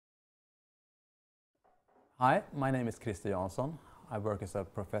Hi, my name is Christer Jansson. I work as a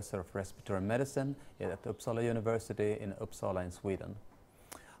professor of respiratory medicine at Uppsala University in Uppsala in Sweden.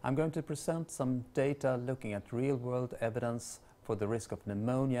 I'm going to present some data looking at real-world evidence for the risk of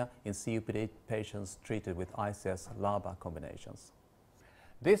pneumonia in COPD patients treated with ICS-LABA combinations.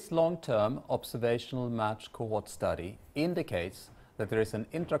 This long-term observational matched cohort study indicates that there is an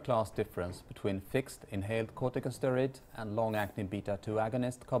intra-class difference between fixed inhaled corticosteroid and long-acting beta-2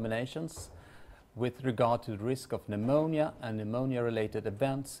 agonist combinations with regard to the risk of pneumonia and pneumonia-related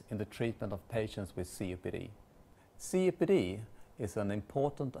events in the treatment of patients with COPD. COPD is an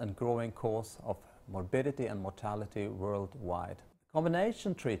important and growing cause of morbidity and mortality worldwide.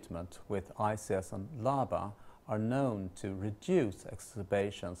 Combination treatment with ICS and LABA are known to reduce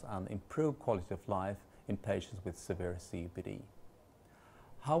exacerbations and improve quality of life in patients with severe COPD.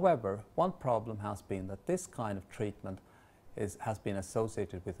 However, one problem has been that this kind of treatment has been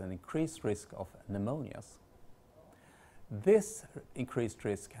associated with an increased risk of pneumonias. This increased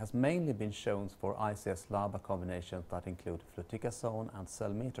risk has mainly been shown for ICS-LABA combinations that include fluticasone and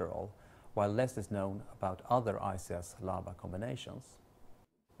salmeterol, while less is known about other ICS-LABA combinations.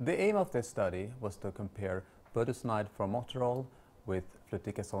 The aim of this study was to compare budesonide formoterol with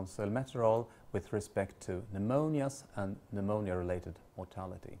fluticasone salmeterol with respect to pneumonias and pneumonia-related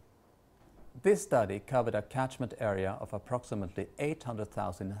mortality. This study covered a catchment area of approximately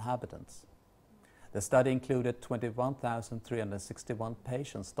 800,000 inhabitants. The study included 21,361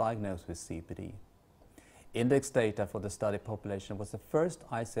 patients diagnosed with COPD. Index data for the study population was the first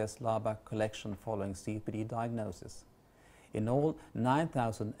ICS-LABA collection following COPD diagnosis. In all,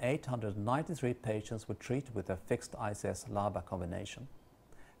 9,893 patients were treated with a fixed ICS-LABA combination.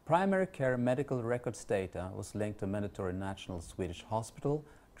 Primary care medical records data was linked to mandatory national Swedish hospital,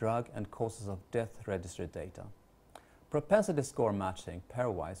 drug and causes of death registry data. Propensity score matching,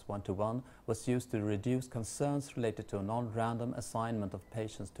 pairwise 1-to-1, was used to reduce concerns related to a non-random assignment of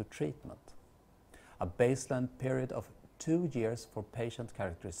patients to treatment. A baseline period of 2 years for patient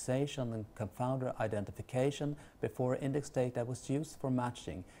characterization and confounder identification before index data was used for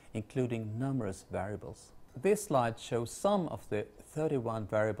matching, including numerous variables. This slide shows some of the 31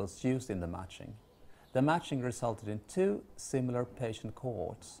 variables used in the matching. The matching resulted in two similar patient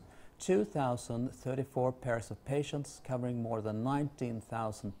cohorts, 2,034 pairs of patients covering more than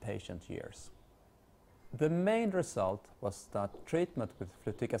 19,000 patient years. The main result was that treatment with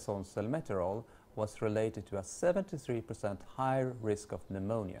fluticasone salmeterol was related to a 73% higher risk of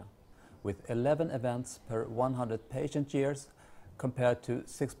pneumonia, with 11 events per 100 patient years compared to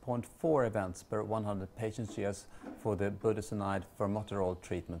 6.4 events per 100 patient years for the budesonide formoterol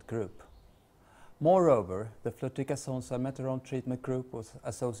treatment group. Moreover, the fluticasone salmeterol treatment group was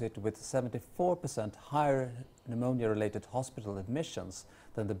associated with 74% higher pneumonia-related hospital admissions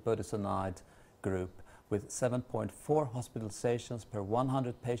than the budesonide group, with 7.4 hospitalizations per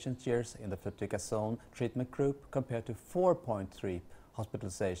 100 patient years in the fluticasone treatment group compared to 4.3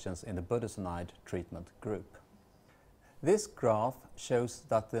 hospitalizations in the budesonide treatment group. This graph shows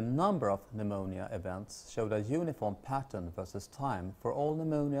that the number of pneumonia events showed a uniform pattern versus time for all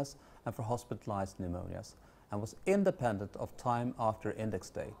pneumonias and for hospitalized pneumonias, and was independent of time after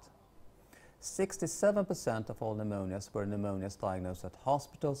index date. 67% of all pneumonias were pneumonias diagnosed at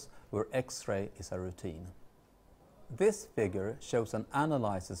hospitals where X-ray is a routine. This figure shows an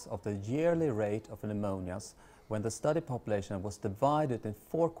analysis of the yearly rate of pneumonias when the study population was divided in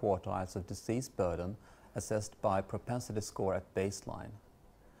 4 quartiles of disease burden assessed by propensity score at baseline.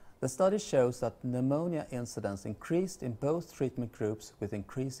 The study shows that pneumonia incidence increased in both treatment groups with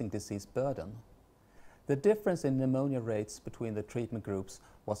increasing disease burden. The difference in pneumonia rates between the treatment groups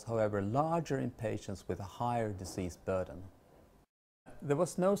was, however, larger in patients with a higher disease burden. There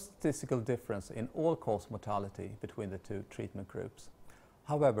was no statistical difference in all-cause mortality between the two treatment groups.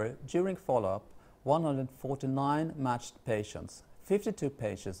 However, during follow-up, 149 matched patients, 52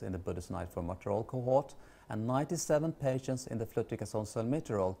 patients in the budesonide formoterol cohort, and 97 patients in the fluticasone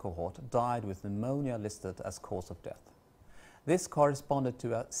salmeterol cohort died with pneumonia listed as cause of death. This corresponded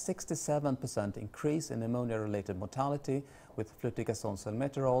to a 67% increase in pneumonia-related mortality with fluticasone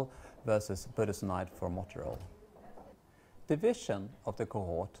salmeterol versus budesonide formoterol. Division of the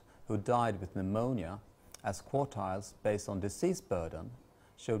cohort who died with pneumonia as quartiles based on disease burden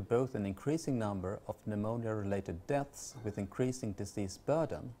showed both an increasing number of pneumonia-related deaths with increasing disease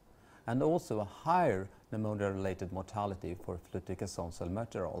burden and also a higher pneumonia-related mortality for fluticasone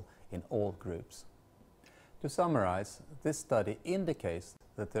salmeterol in all groups. To summarize, this study indicates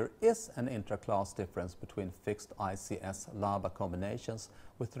that there is an intra-class difference between fixed ICS-LABA combinations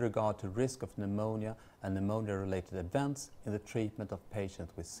with regard to risk of pneumonia and pneumonia-related events in the treatment of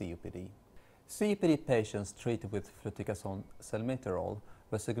patients with COPD. COPD patients treated with fluticasone salmeterol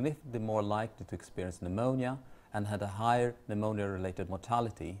were significantly more likely to experience pneumonia and had a higher pneumonia-related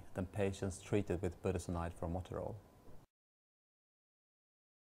mortality than patients treated with budesonide formoterol.